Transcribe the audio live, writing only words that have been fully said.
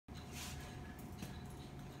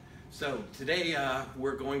So today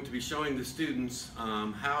we're going to be showing the students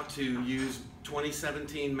how to use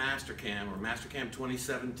 2017 Mastercam or Mastercam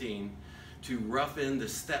 2017 to rough in the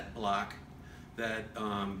step block that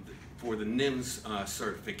for the NIMS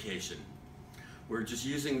certification. We're just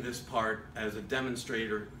using this part as a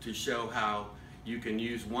demonstrator to show how you can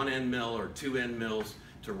use 1 end mill or 2 end mills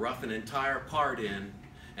to rough an entire part in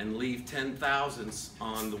and leave 10/1000ths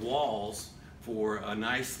on the walls for a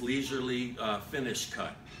nice leisurely finish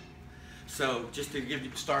cut. So just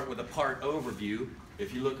to start with a part overview,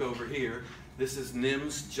 if you look over here, this is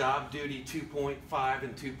NIMS Job Duty 2.5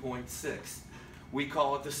 and 2.6. We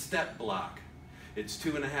call it the step block. It's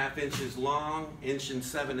 2.5 inches long, 1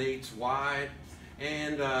 7/8 wide,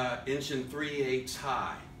 and 1 3/8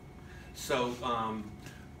 high. So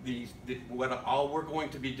all we're going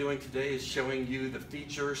to be doing today is showing you the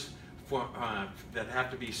features for, that have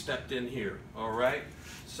to be stepped in here, all right?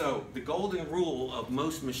 So the golden rule of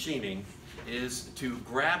most machining is to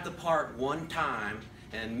grab the part one time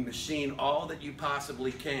and machine all that you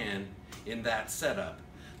possibly can in that setup.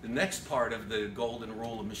 The next part of the golden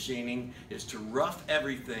rule of machining is to rough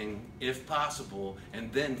everything if possible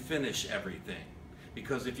and then finish everything.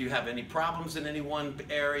 Because if you have any problems in any one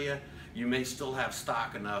area, you may still have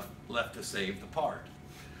stock enough left to save the part.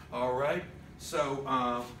 All right,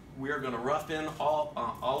 so we're going to rough in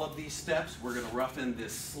all of these steps. We're going to rough in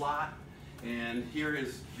this slot, and here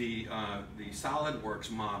is the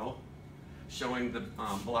SolidWorks model showing the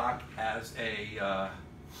block as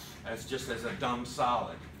just as a dumb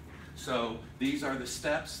solid. So these are the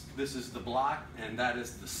steps. This is the block, and that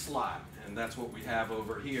is the slot, and that's what we have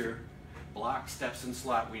over here. Block, steps, and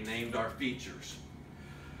slot. We named our features.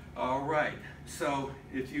 All right, so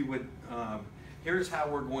if you would, here's how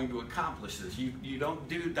we're going to accomplish this. You don't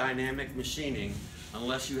do dynamic machining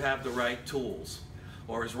unless you have the right tools,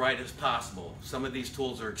 or as right as possible. Some of these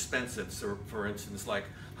tools are expensive, so for instance, like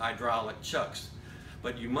hydraulic chucks.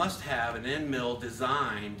 But you must have an end mill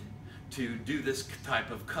designed to do this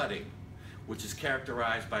type of cutting, which is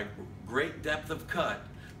characterized by great depth of cut,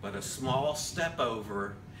 but a small step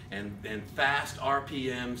over, and fast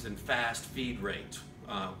RPMs and fast feed rates,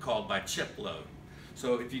 called by chip load.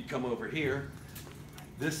 So if you come over here,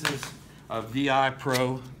 this is a VI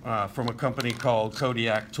Pro from a company called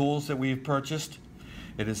Kodiak Tools that we've purchased.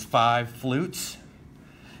 It is 5 flutes.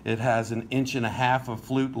 It has 1.5 inches of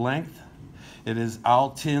flute length. It is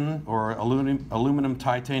all-tin or aluminum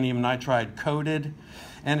titanium nitride coated,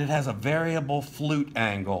 and it has a variable flute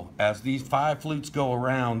angle. As these 5 flutes go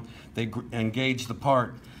around, they engage the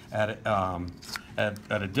part at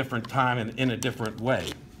a different time and in a different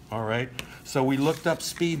way. All right, so we looked up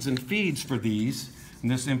speeds and feeds for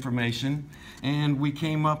this information, and we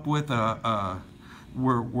came up with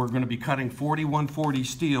we're going to be cutting 4140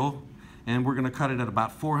 steel, and we're going to cut it at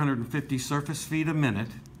about 450 surface feet a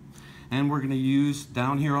minute, and we're going to use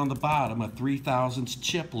down here on the bottom a 3/1000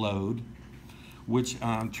 chip load, which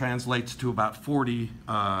translates to about 40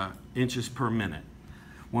 inches per minute.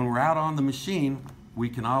 When we're out on the machine, we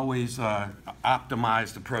can always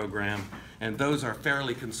optimize the program, and those are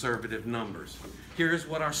fairly conservative numbers. Here's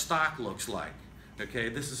what our stock looks like. Okay,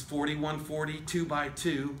 this is 4140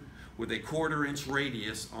 2x2 with a 1/4 inch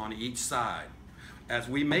radius on each side. As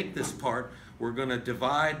we make this part, we're going to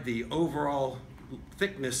divide the overall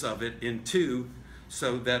thickness of it in 2,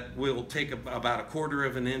 so that we'll take about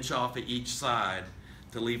 1/4 inch off of each side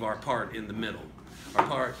to leave our part in the middle. Our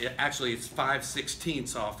part, actually, it's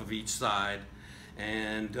 5/16 off of each side.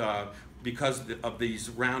 And because of these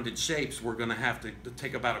rounded shapes, we're going to have to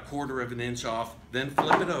take about 1/4 inch off, then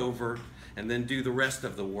flip it over, and then do the rest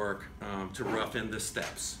of the work to rough in the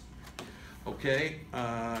steps. Okay,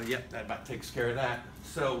 yep, that about takes care of that.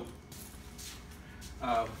 So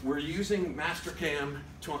we're using Mastercam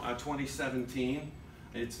 2017.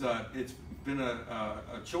 It's been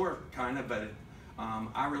a chore kind of, but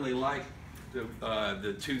I really like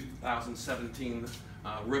the 2017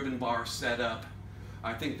 ribbon bar setup.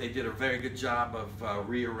 I think they did a very good job of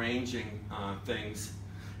rearranging things,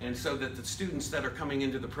 and so that the students that are coming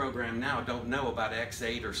into the program now don't know about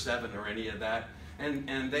X8 or 7 or any of that,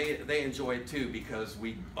 and they enjoy it too, because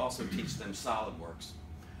we also teach them SolidWorks.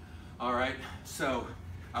 All right, so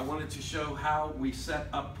I wanted to show how we set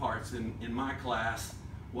up parts in my class.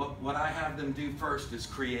 What I have them do first is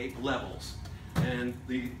create levels, and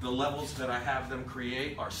the levels that I have them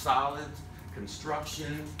create are solids,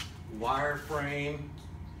 construction, wireframe,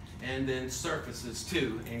 and then surfaces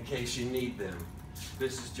too, in case you need them.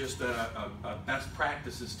 This is just a best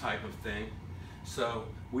practices type of thing. So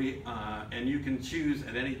and you can choose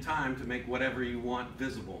at any time to make whatever you want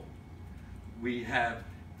visible. We have,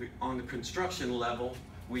 on the construction level,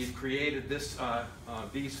 we've created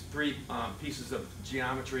these three pieces of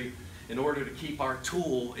geometry in order to keep our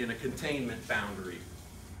tool in a containment boundary.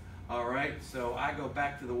 All right, so I go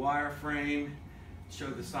back to the wireframe, show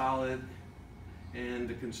the solid and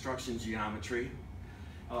the construction geometry.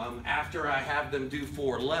 After I have them do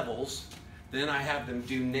 4 levels, then I have them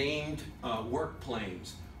do named work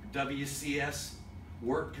planes, WCS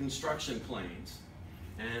work construction planes.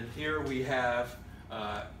 And here we have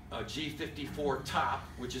a G54 top,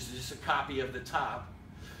 which is just a copy of the top.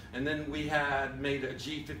 And then we had made a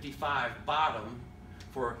G55 bottom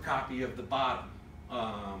for a copy of the bottom,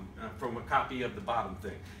 from a copy of the bottom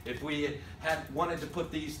thing. If we had wanted to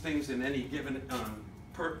put these things in any given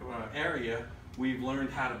area, we've learned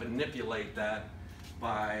how to manipulate that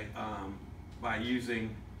by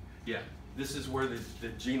using, this is where the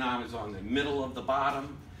G9 is on the middle of the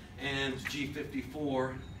bottom, and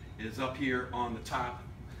G54 is up here on the top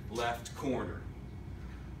left corner.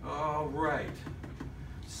 All right,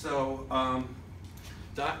 so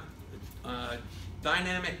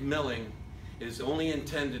dynamic milling is only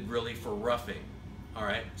intended really for roughing. All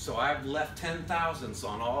right, so I've left 10,000ths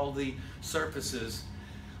on all the surfaces,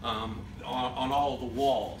 on all the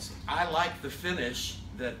walls. I like the finish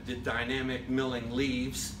that the dynamic milling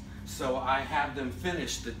leaves, so I have them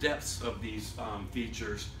finish the depths of these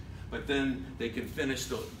features, but then they can finish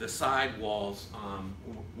the side walls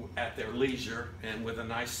at their leisure and with a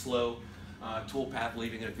nice slow toolpath,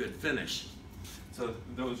 leaving a good finish. So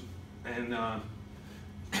those, and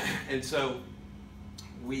so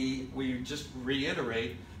we just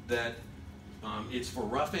reiterate that it's for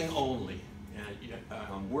roughing only.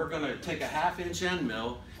 We're going to take a 1/2 inch end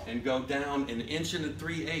mill and go down 1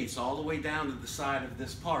 3/8 inches all the way down to the side of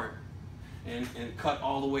this part and cut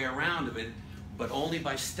all the way around of it, but only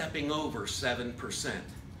by stepping over 7%.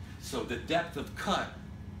 So the depth of cut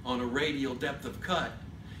on a radial depth of cut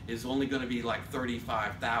is only going to be like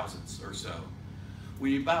 35 thousandths or so.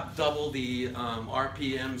 We about double the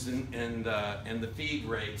RPMs and the feed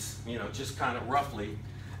rates, you know, just kind of roughly,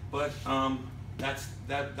 but that's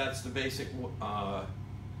the basic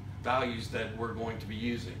values that we're going to be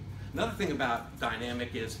using. Another thing about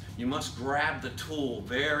dynamic is you must grab the tool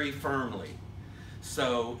very firmly.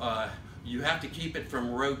 So you have to keep it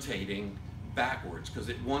from rotating backwards because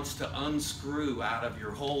it wants to unscrew out of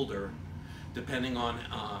your holder depending on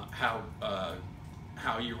how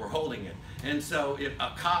you were holding it. And so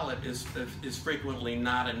a collet is frequently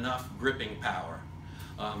not enough gripping power.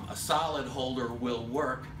 A solid holder will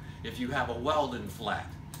work if you have a Weldon flat.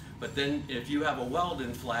 But then if you have a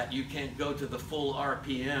Weldon flat, you can't go to the full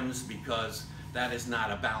RPMs because that is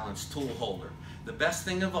not a balanced tool holder. The best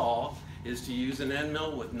thing of all is to use an end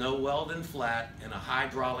mill with no Weldon flat and a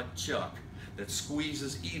hydraulic chuck that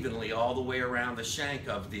squeezes evenly all the way around the shank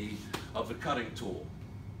of the cutting tool.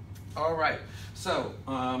 All right, so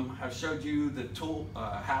I've showed you the tool,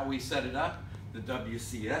 how we set it up, the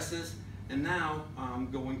WCSs, and now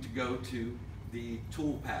I'm going to go to the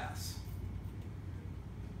tool paths.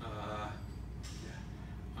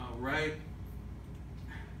 All right.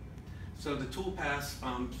 So the tool paths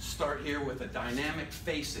start here with a dynamic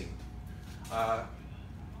facing.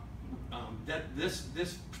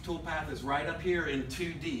 This tool path is right up here in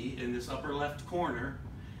 2D in this upper left corner,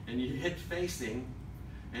 and you hit facing,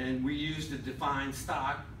 and we used a defined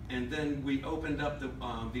stock, and then we opened up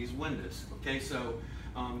these windows. Okay, so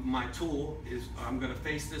my tool is, I'm going to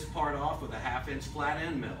face this part off with a 1/2 inch flat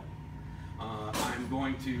end mill. I'm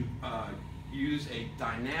going to use a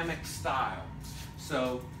dynamic style.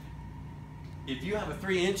 So if you have a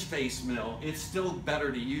 3-inch face mill, it's still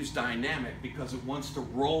better to use dynamic because it wants to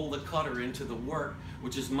roll the cutter into the work,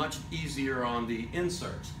 which is much easier on the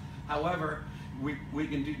inserts. However, we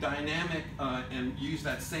can do dynamic and use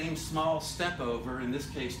that same small step over, in this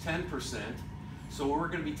case 10%. So we're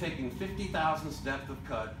going to be taking 50 thousandths depth of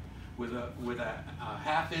cut with a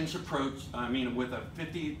 1/2 inch approach, with a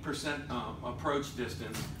 50% approach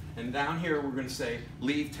distance. And down here we're going to say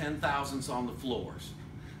leave 10 thousandths on the floors.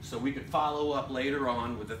 So we could follow up later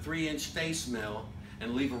on with a 3-inch face mill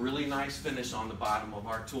and leave a really nice finish on the bottom of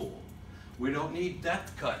our tool. We don't need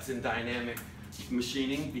depth cuts in dynamic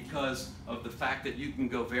machining because of the fact that you can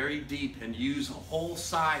go very deep and use a whole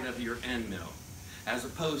side of your end mill, as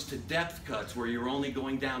opposed to depth cuts where you're only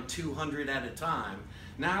going down 200 at a time.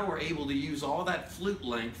 Now we're able to use all that flute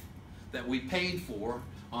length that we paid for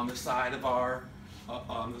on the side of our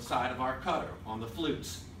cutter, on the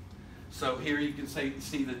flutes. So here you can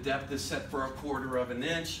see the depth is set for 1/4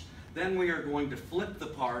 inch. Then we are going to flip the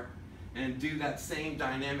part and do that same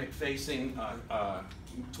dynamic facing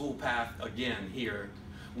tool path again here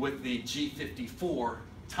with the G54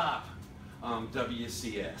 top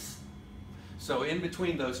WCS. So in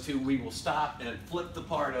between those two, we will stop and flip the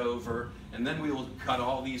part over, and then we will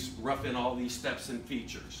rough in all these steps and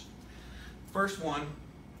features. First one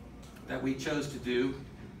that we chose to do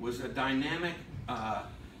was a dynamic,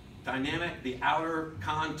 the outer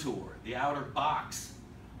contour, the outer box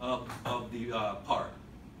of the part.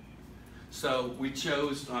 So we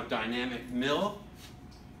chose dynamic mill.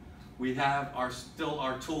 We have still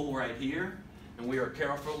our tool right here, and we are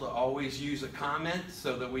careful to always use a comment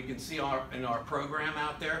so that we can see in our program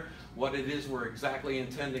out there what it is we're exactly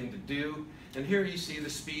intending to do. And here you see the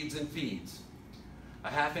speeds and feeds. A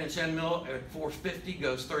 1/2" end mill at 450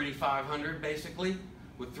 goes 3,500 basically.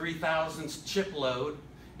 With 3,000 chip load,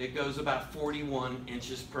 it goes about 41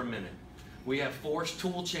 inches per minute. We have forced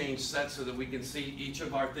tool change set so that we can see each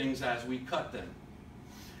of our things as we cut them.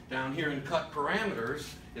 Down here in cut parameters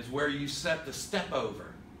is where you set the step over.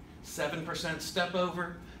 7% step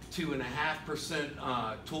over,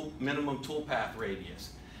 2.5% minimum tool path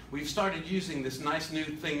radius. We've started using this nice new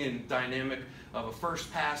thing in dynamic of a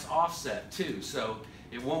first pass offset too, so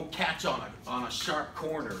it won't catch on a sharp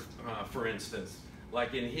corner, for instance,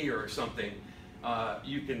 like in here or something.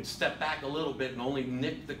 You can step back a little bit and only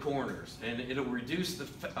nick the corners, and it'll reduce the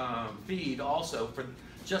feed also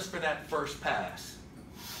just for that first pass.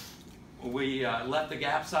 We left the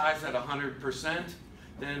gap size at 100%.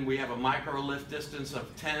 Then we have a micro lift distance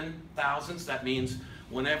of 10 thousandths. That means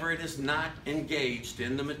whenever it is not engaged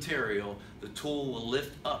in the material, the tool will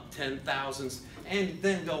lift up 10 thousandths and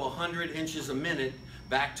then go 100 inches a minute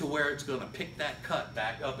back to where it's going to pick that cut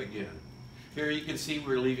back up again. Here you can see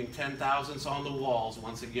we're leaving 10 thousandths on the walls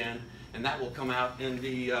once again, and that will come out in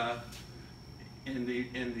the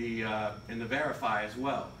verify as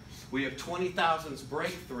well. We have 20 thousandths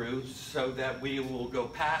breakthrough so that we will go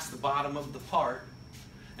past the bottom of the part,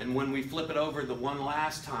 and when we flip it over the one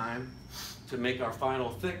last time to make our final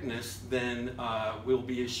thickness, then we'll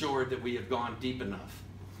be assured that we have gone deep enough.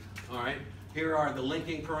 All right, here are the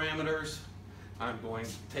linking parameters. I'm going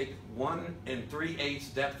to take 1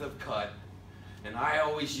 3/8 depth of cut, and I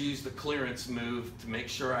always use the clearance move to make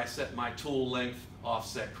sure I set my tool length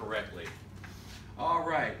offset correctly. All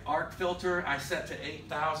right, arc filter I set to 8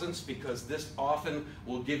 thousandths because this often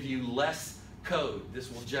will give you less code.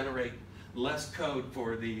 This will generate less code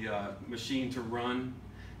for the machine to run,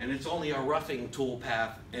 and it's only a roughing tool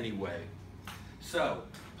path anyway. So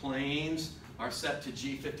planes are set to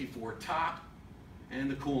G54 top, and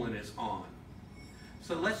the coolant is on.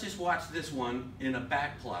 So let's just watch this one in a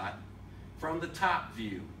back plot from the top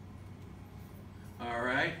view. All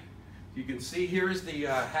right, you can see here is the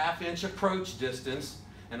 1/2 inch approach distance,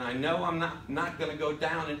 and I know I'm not going to go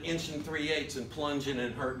down 1 3/8 and plunge in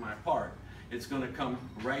and hurt my part. It's going to come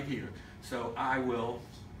right here. So I will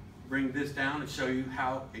bring this down and show you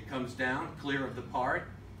how it comes down clear of the part.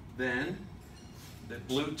 Then the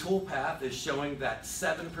blue tool path is showing that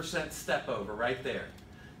 7% step over right there.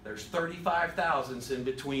 There's 35 thousandths in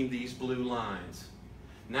between these blue lines.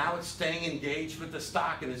 Now it's staying engaged with the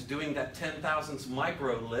stock and is doing that 10 thousandths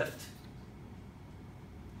micro lift.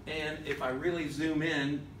 And if I really zoom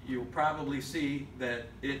in, you'll probably see that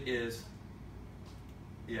it is,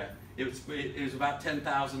 yeah, it is about 10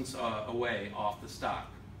 thousandths away off the stock.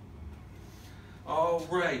 All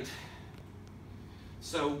right.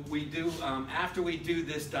 So we do, after we do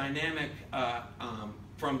this dynamic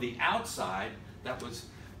from the outside, that was,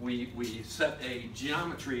 we set a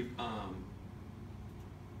geometry,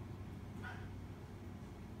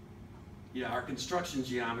 our construction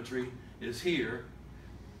geometry is here.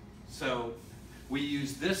 So we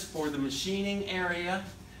use this for the machining area,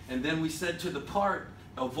 and then we said to the part,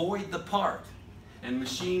 avoid the part and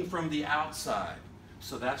machine from the outside.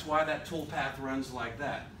 So that's why that tool path runs like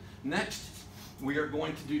that. Next, we are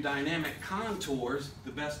going to do dynamic contours.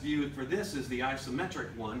 The best view for this is the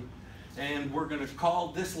isometric one. And we're going to call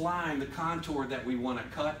this line the contour that we want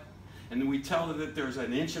to cut. And then we tell it that there's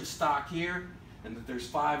 1 inch of stock here and that there's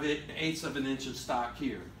 5/8 of an inch of stock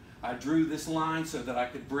here. I drew this line so that I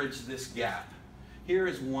could bridge this gap. Here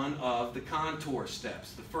is one of the contour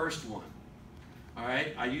steps, the first one. All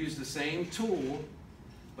right, I use the same tool,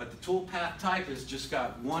 but the tool path type has just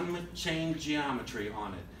got one chain geometry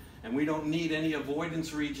on it. And we don't need any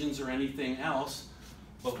avoidance regions or anything else,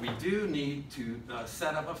 but we do need to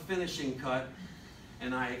set up a finishing cut,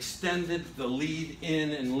 and I extended the lead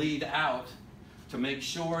in and lead out to make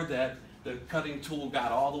sure that the cutting tool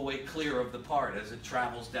got all the way clear of the part as it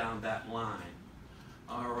travels down that line.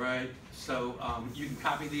 All right, so you can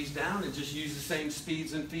copy these down and just use the same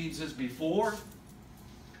speeds and feeds as before.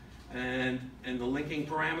 And the linking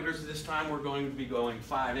parameters this time we're going to be going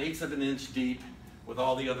 5/8 of an inch deep with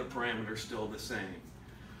all the other parameters still the same.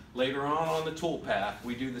 Later on the toolpath,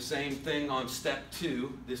 we do the same thing on step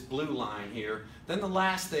 2, this blue line here. Then the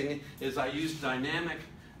last thing is I use dynamic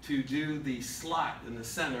to do the slot in the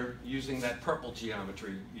center using that purple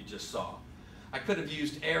geometry you just saw. I could have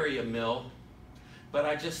used area mill, but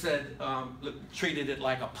I just said, treated it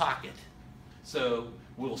like a pocket. So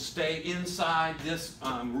we'll stay inside this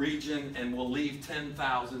region and we'll leave 10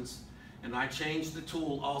 thousandths. And I changed the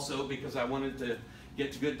tool also because I wanted to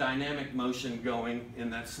get good dynamic motion going in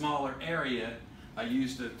that smaller area. I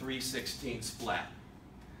used a 3/16 flat.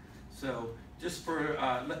 So just for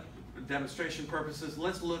demonstration purposes,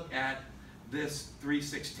 let's look at this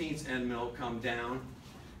 3/16 end mill come down.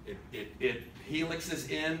 It helixes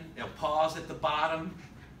in, it'll pause at the bottom,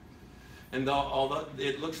 and although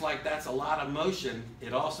it looks like that's a lot of motion,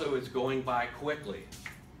 it also is going by quickly.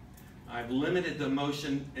 I've limited the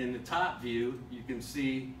motion in the top view. You can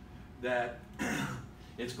see that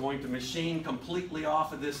it's going to machine completely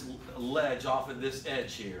off of this ledge, off of this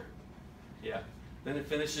edge here. Yeah. Then it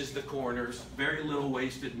finishes the corners, very little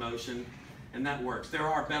wasted motion, and that works. There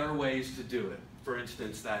are better ways to do it. For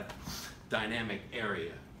instance, that dynamic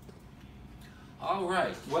area. All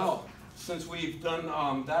right, well, since we've done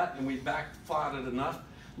that and we've backplotted enough,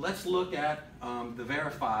 let's look at the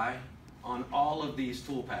verify on all of these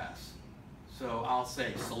toolpaths. So I'll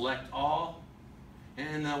say select all,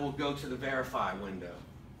 and then we'll go to the verify window.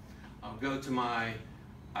 I'll go to my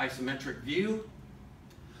isometric view.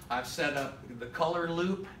 I've set up the color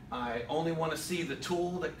loop. I only want to see the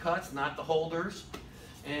tool that cuts, not the holders.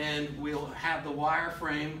 And we'll have the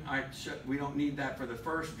wireframe. We don't need that for the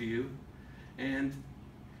first view. And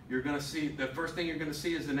you're going to see, the first thing you're going to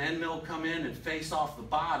see is an end mill come in and face off the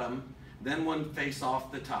bottom, then one face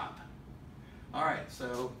off the top. All right,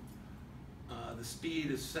 so the speed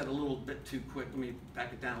is set a little bit too quick. Let me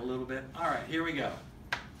back it down a little bit. All right, here we go.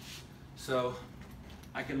 So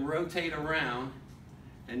I can rotate around,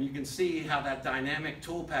 and you can see how that dynamic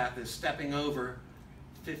toolpath is stepping over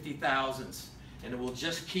 50 thousandths. And it will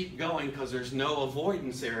just keep going because there's no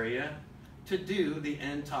avoidance area to do the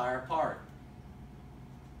entire part.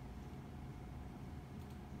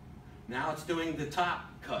 Now it's doing the top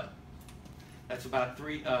cut. That's about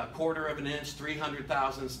quarter of an inch, 300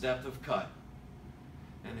 thousandths depth of cut.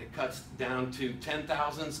 And it cuts down to 10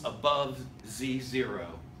 thousandths above Z0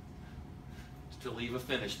 to leave a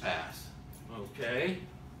finish pass. Okay.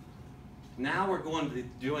 Now we're going to be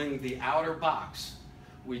doing the outer box.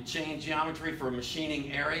 We change geometry for a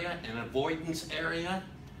machining area and avoidance area,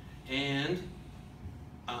 and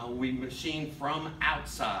we machine from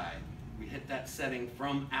outside. We hit that setting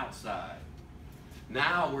from outside.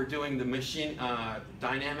 Now we're doing the machine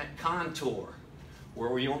dynamic contour,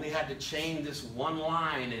 where we only had to chain this one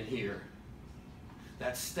line in here.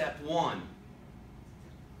 That's step 1.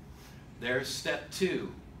 There's step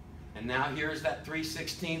 2. And now here's that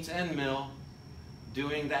 3/16 end mill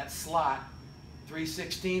doing that slot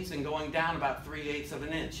 3/16 and going down about 3/8 of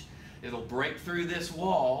an inch. It'll break through this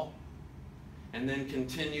wall and then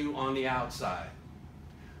continue on the outside.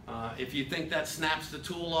 If you think that snaps the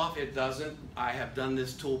tool off, it doesn't. I have done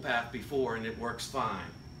this tool path before and it works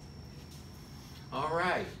fine. All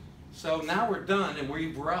right, so now we're done and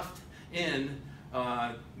we've roughed in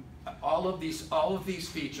all of these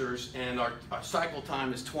features, and our cycle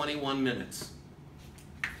time is 21 minutes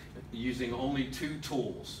using only 2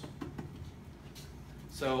 tools.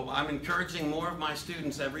 So I'm encouraging more of my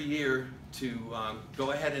students every year to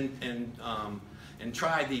go ahead and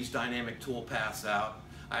try these dynamic tool paths out.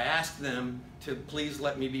 I ask them to please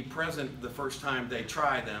let me be present the first time they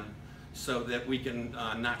try them so that we can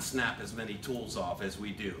not snap as many tools off as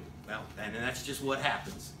we do. Well, and that's just what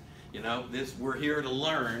happens. You know, we're here to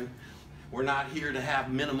learn. We're not here to have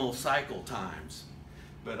minimal cycle times.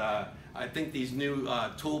 But I think these new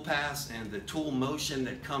tool paths and the tool motion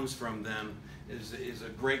that comes from them is a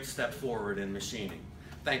great step forward in machining.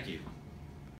 Thank you.